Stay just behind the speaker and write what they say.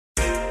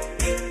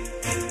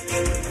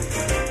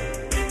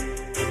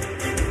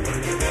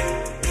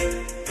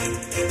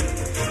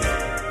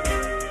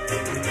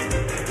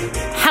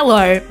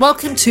Hello,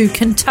 welcome to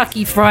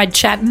Kentucky Fried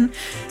Chattin',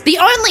 the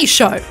only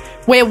show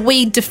where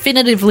we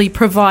definitively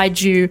provide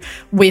you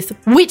with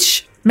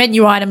which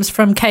menu items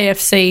from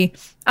KFC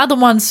are the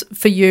ones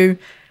for you.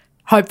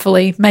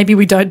 Hopefully. Maybe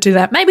we don't do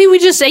that. Maybe we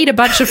just eat a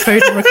bunch of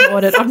food and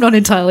record it. I'm not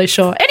entirely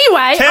sure.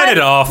 Anyway. Turn it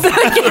off.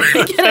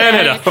 Turn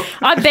it off.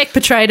 I'm Beck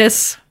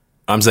Petratus.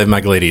 I'm Zev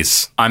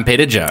Maglides. I'm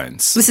Peter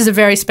Jones. This is a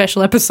very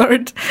special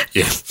episode.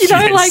 Yeah. You know,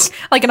 Yes.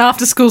 like an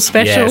after-school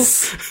special.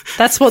 Yes.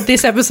 That's what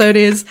this episode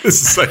is.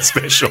 This is so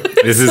special.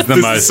 This is the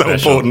This most is so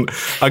special. important.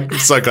 I'm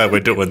so glad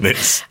we're doing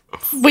this.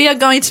 We are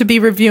going to be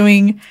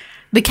reviewing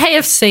the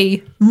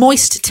KFC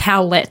moist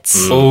towelettes.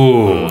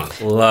 Ooh,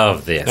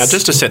 love this. Now,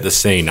 just to set the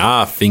scene,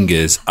 our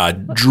fingers are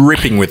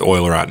dripping with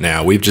oil right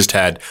now. We've just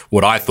had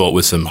what I thought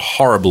was some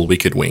horrible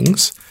wicked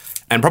wings,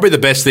 and probably the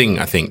best thing,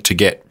 I think, to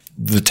get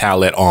the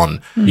towelette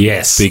on.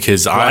 Yes.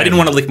 Because I didn't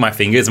want to lick my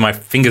fingers. My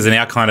fingers are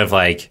now kind of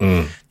like,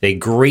 they're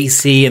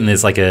greasy and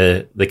there's like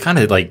they're kind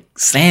of like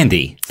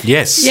sandy.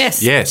 Yes.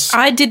 Yes. Yes.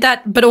 I did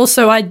that, but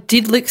also I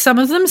did lick some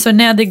of them, so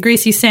now they're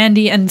greasy,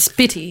 sandy, and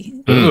spitty.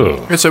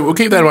 And so we'll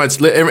keep that in mind.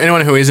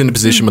 Anyone who is in a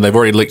position where they've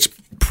already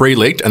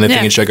pre-leaked and they're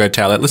thinking, should I go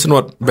towelette? Listen to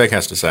what Beck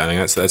has to say. I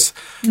think that's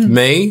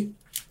me.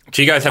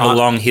 Do you guys have a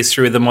long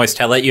history with the moist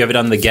towelette? You ever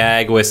done the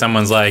gag where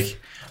someone's like,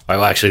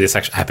 oh, actually, this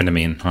actually happened to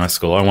me in high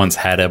school. I once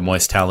had a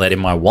moist towelette in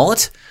my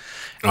wallet.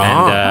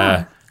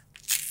 And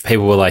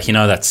people were like,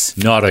 that's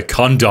not a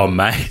condom,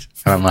 mate.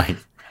 And I'm like,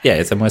 yeah,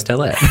 it's a moist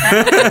towelette.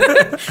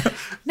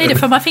 Need it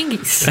for my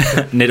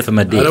fingies. Need it for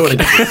my dick.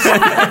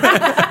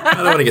 I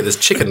don't want to get this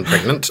chicken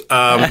pregnant.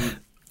 All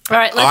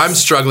right, I'm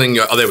struggling.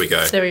 Oh, there we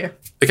go. There we go.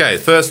 Okay,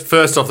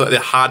 first off, they're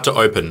hard to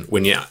open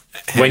when your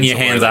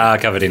hands are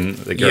covered in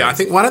the grease. Yeah, I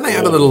think why don't they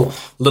have a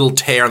little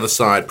tear on the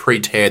side,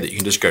 pre-tear that you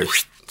can just go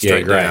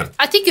straight great. down.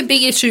 I think a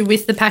big issue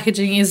with the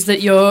packaging is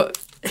that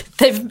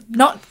they've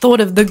not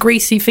thought of the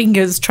greasy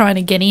fingers trying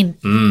to get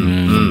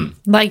in.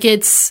 Like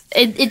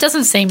it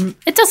doesn't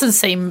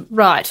seem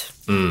right.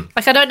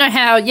 Like I don't know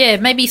how. Yeah,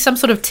 maybe some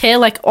sort of tear,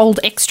 like old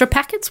extra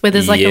packets where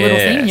there's like a little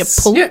thing and you Yes.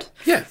 pull it.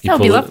 Yeah. That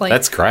would be lovely.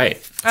 That's great.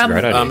 That's a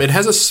great idea. It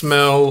has a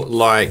smell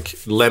like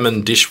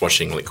lemon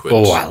dishwashing liquid.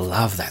 Oh, I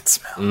love that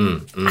smell.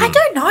 I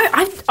don't know.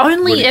 I've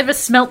only ever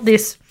smelt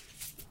this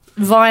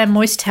via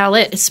moist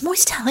towelette. It's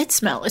moist towelette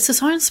smell. It's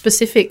its own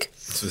specific.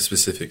 It's a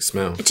specific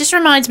smell. It just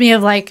reminds me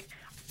of like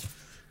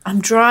I'm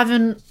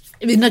driving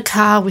in a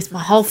car with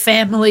my whole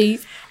family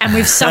and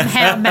we've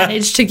somehow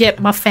managed to get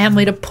my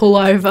family to pull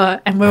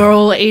over and we're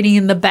all eating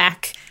in the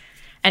back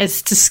and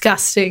it's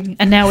disgusting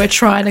and now we're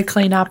trying to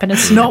clean up and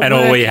it's not And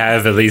all we working.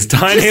 have are these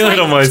tiny Just like-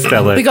 little moist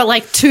towelettes. We got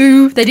like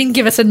 2. They didn't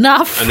give us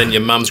enough. And then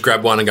your mum's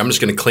grabbed one and go, I'm just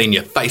going to clean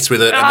your face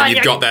with it, and then you've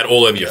yeah. got that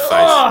all over your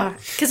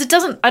face. Because it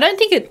doesn't, I don't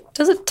think it,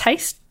 does it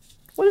taste,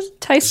 what does it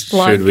taste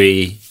like? Should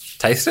we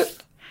taste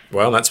it?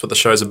 Well, that's what the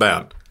show's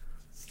about.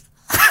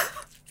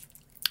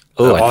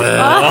 Oh,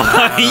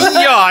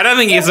 I don't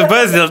think you're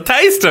supposed to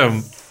taste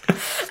them.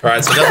 All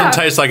right, so it doesn't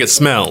taste like it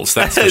smells,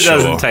 that's for It sure.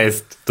 doesn't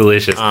taste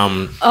delicious.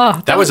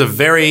 That was a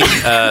very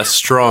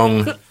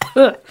strong...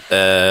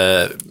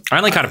 I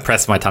only kind of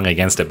pressed my tongue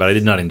against it, but I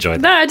did not enjoy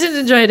that. No, I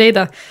didn't enjoy it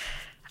either.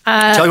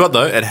 Tell you what,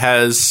 though, it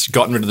has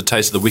gotten rid of the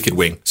taste of the wicked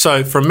wing.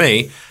 So, from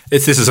me,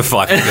 this is a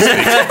 5 finger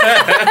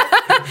stick.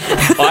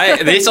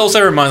 This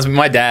also reminds me,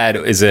 my dad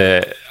is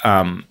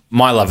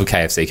my love of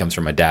KFC comes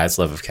from my dad's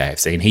love of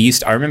KFC, and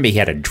I remember he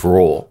had a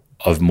drawer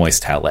of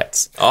moist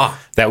towelettes. Oh.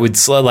 That would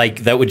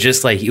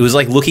it was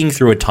like looking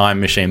through a time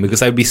machine because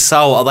they would be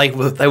so, like,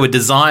 they were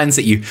designs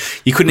that you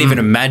couldn't even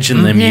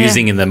imagine them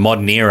using in the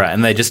modern era,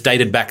 and they just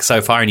dated back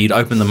so far, and you'd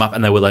open them up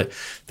and they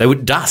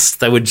would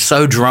dust. They were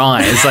so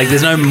dry. It's like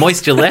there's no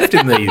moisture left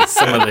in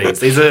some of these.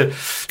 These are,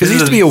 Because it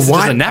used to be a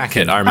white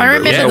packet, I remember. I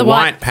remember It was the a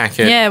white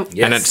packet, Yeah. and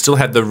Yes. it still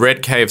had the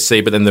red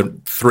KFC, but then the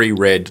 3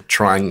 red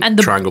And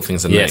the- triangle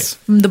things underneath. Yes.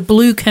 The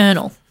blue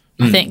kernel,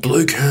 I think.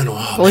 Blue Kernel.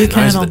 Oh, Blue man,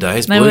 kernel. those are the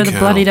days. They Blue were the Kernel.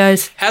 bloody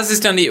days. How's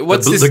this done to you?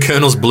 What's The this?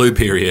 Kernel's blue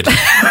period.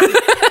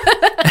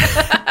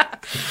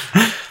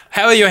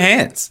 How are your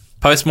hands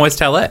post moist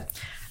towelette?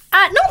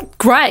 Not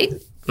great,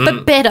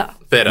 but better.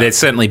 Better. They're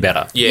certainly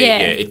better.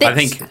 Yeah. I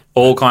think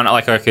all kind of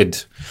like I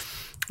could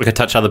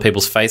touch other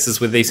people's faces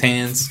with these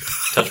hands,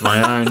 touch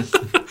my own.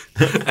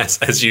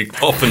 As you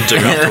often do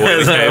after work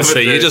with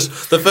KFC. You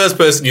just, the first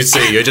person you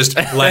see, you're just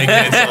laying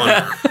hands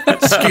on.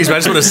 Excuse me, I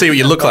just want to see what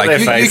you look like. their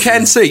You faces.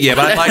 can see, yeah,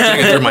 but I like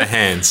doing it through my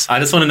hands. I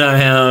just want to know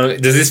how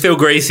does this feel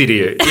greasy to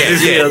you?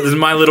 Does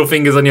my little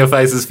fingers on your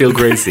faces feel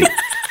greasy?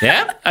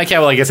 Yeah. Okay.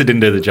 Well, I guess it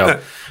didn't do the job.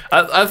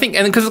 I think,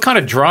 and because it's kind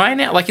of dry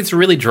now, like it's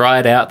really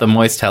dried out the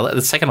moist towelette.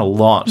 It's taken a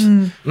lot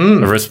of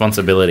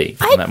responsibility.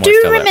 On that I moist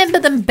do towelette. remember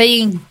them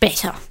being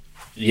better.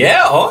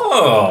 Yeah.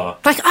 Oh.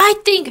 Like, I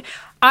think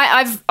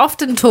I've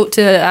often talked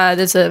to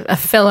there's a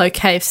fellow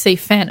KFC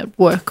fan at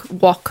work,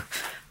 Wok.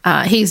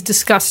 He's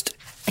discussed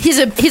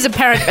his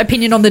apparent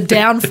opinion on the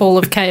downfall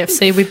of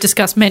KFC. We've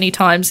discussed many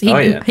times.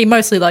 He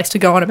mostly likes to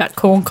go on about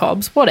corn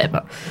cobs.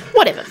 Whatever,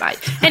 mate.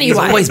 Anyway, He's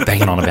always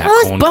banging on about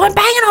I'm corn banging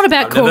cobs. on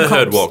about I've corn never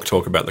heard cobs. Wok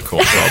talk about the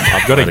corn cob.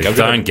 I've got to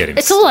Don't get him.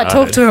 It's all I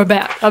talk to him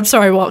about. I'm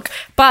sorry, Wok.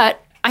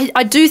 But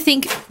I do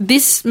think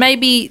this,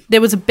 maybe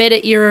there was a better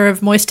era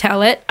of moist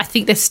towelette. I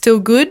think they're still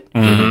good.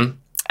 Mm-hmm.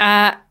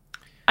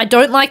 I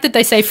don't like that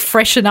they say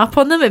freshen up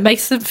on them. It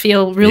makes them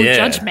feel real Yeah.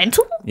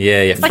 judgmental.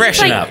 Yeah.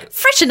 Freshen up.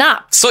 Freshen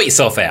up. Sort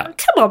yourself out.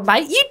 Come on,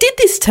 mate. You did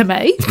this to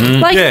me.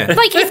 Mm. Like, Yeah.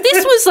 like if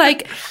this was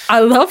like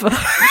a lover,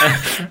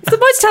 if the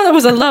moist towelette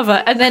was a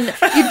lover, and then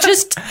you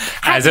just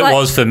had, As it like,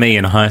 was for me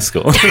in high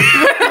school. if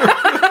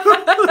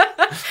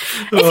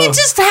you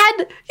just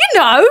had,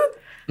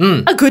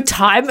 a good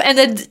time and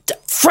then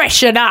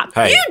freshen up.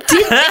 Hey. You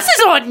did. This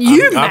is on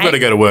you, mate. I've got to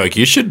go to work.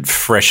 You should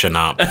freshen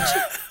up.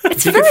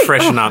 If you could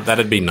freshen up,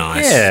 that'd be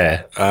nice.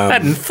 Yeah. I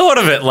hadn't thought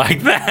of it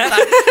like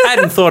that. I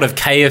hadn't thought of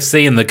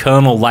KFC and the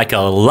Colonel like a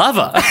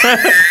lover.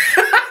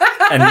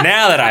 And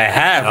now that I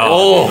have,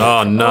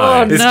 Oh,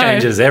 no. this no.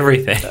 changes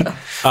everything.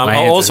 My I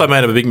hands also are-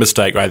 made a big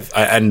mistake, right?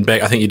 And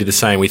Beck, I think you did the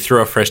same. We threw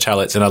our fresh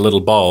towelettes in a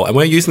little bowl, and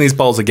we're using these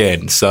bowls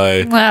again.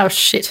 So, Oh,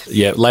 shit.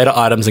 yeah, later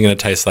items are going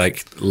to taste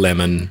like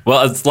lemon.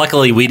 Well,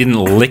 luckily we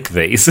didn't lick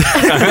these.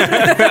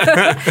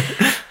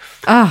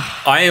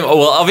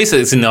 Obviously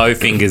it's no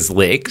fingers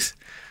licked,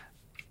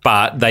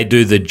 but they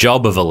do the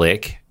job of a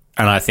lick.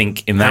 And I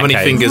think in that How many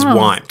case, fingers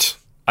wiped?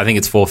 I think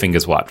it's 4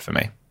 fingers wiped for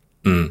me.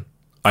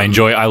 I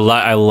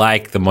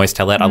like the moist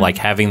towelette. I like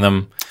having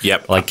them.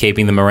 Yep. I like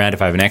keeping them around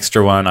if I have an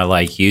extra one. I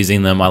like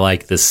using them. I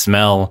like the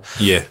smell.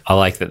 Yeah. I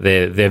like that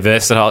they're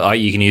versatile.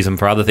 You can use them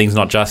for other things,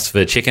 not just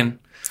for chicken.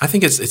 I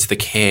think it's the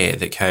care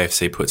that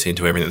KFC puts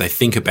into everything. They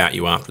think about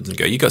you afterwards and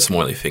go, you got some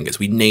oily fingers.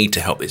 We need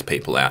to help these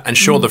people out. And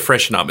sure, the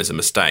freshen up is a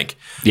mistake.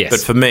 Yes.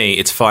 But for me,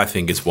 it's 5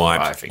 fingers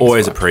wiped. 5 fingers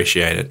Always wiped.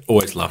 appreciate it.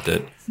 Always loved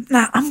it.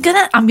 Nah, I'm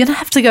gonna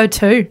have to go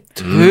 2.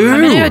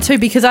 I'm gonna go 2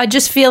 because I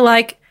just feel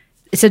like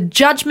it's a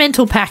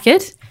judgmental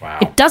packet. Wow.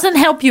 It doesn't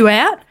help you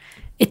out.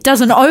 It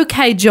does an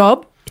okay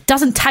job. It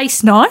doesn't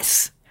taste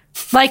nice.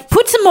 Like,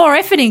 put some more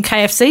effort in,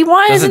 KFC.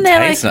 Why isn't there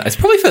taste like? nice.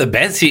 It's probably for the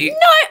best. No, I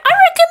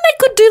reckon they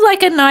could do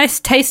like a nice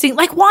tasting.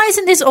 Like, why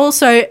isn't this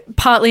also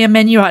partly a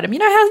menu item? You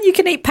know how you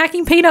can eat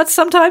packing peanuts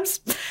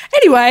sometimes?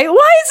 Anyway,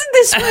 why isn't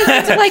this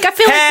like? I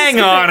feel Hang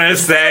like on a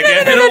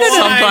second.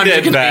 Sometimes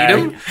you can back. eat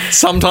them.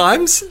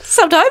 Sometimes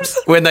sometimes.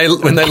 when they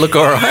look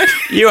all right.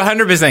 You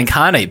 100%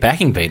 can't eat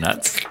packing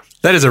peanuts.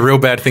 That is a real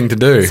bad thing to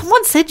do.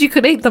 Someone said you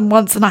could eat them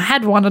once, and I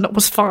had one, and it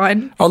was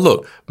fine. Oh,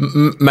 look,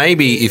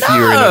 maybe if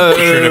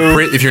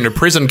you're in a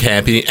prison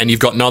camp and you've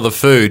got no other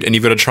food and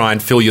you've got to try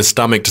and fill your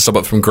stomach to stop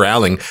it from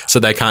growling so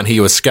they can't hear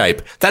you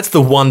escape, that's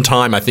the one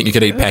time I think you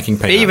could eat packing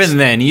peanuts. Even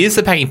then, use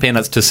the packing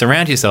peanuts to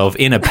surround yourself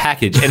in a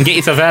package and get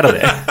yourself out of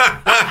there.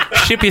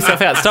 Ship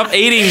yourself out. Stop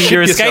eating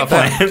your escape yourself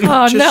out. plan.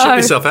 Oh Just no, ship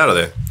yourself out of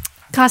there.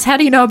 guys! How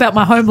do you know about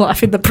my home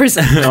life in the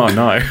prison? Oh,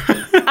 no.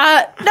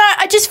 No,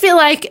 I just feel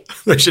like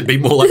They should be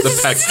more like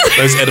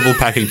those edible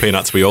packing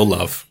peanuts we all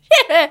love.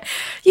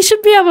 you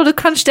should be able to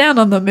crunch down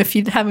on them if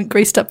you haven't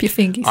greased up your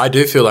fingers. I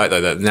do feel like, though,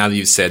 that now that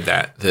you've said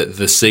that,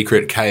 the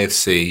secret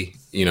KFC,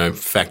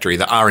 factory,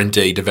 the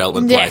R&D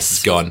development place Yes.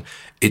 is gone.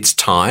 It's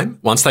time.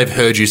 Once they've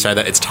heard you say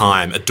that it's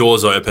time, a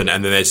door's open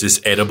and then there's this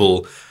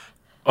edible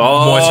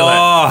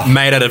mozzarella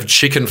made out of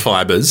chicken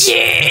fibers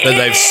that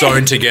they've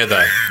sewn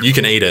together. You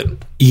can eat it.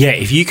 Yeah,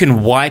 if you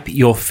can wipe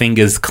your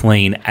fingers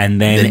clean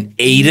and then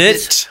eat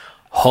it,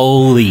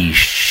 holy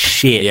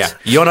shit. Yeah.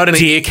 You're not in a-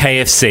 Dear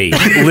KFC,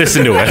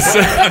 listen to us.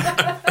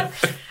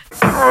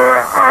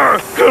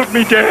 Help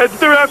me, Dad.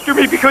 They're after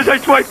me because I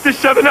swiped the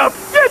 7-Up.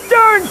 You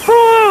darn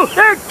fool!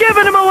 They're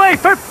giving them away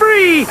for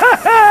free! Ha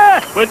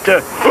ha! What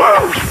the?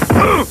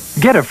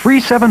 Get a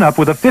free 7-Up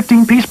with a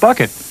 15-piece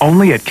bucket,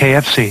 only at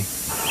KFC.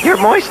 Your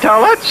moist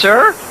towelette,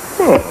 sir?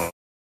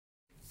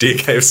 Dear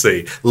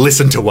KFC,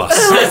 listen to us.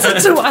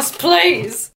 Listen to us, please.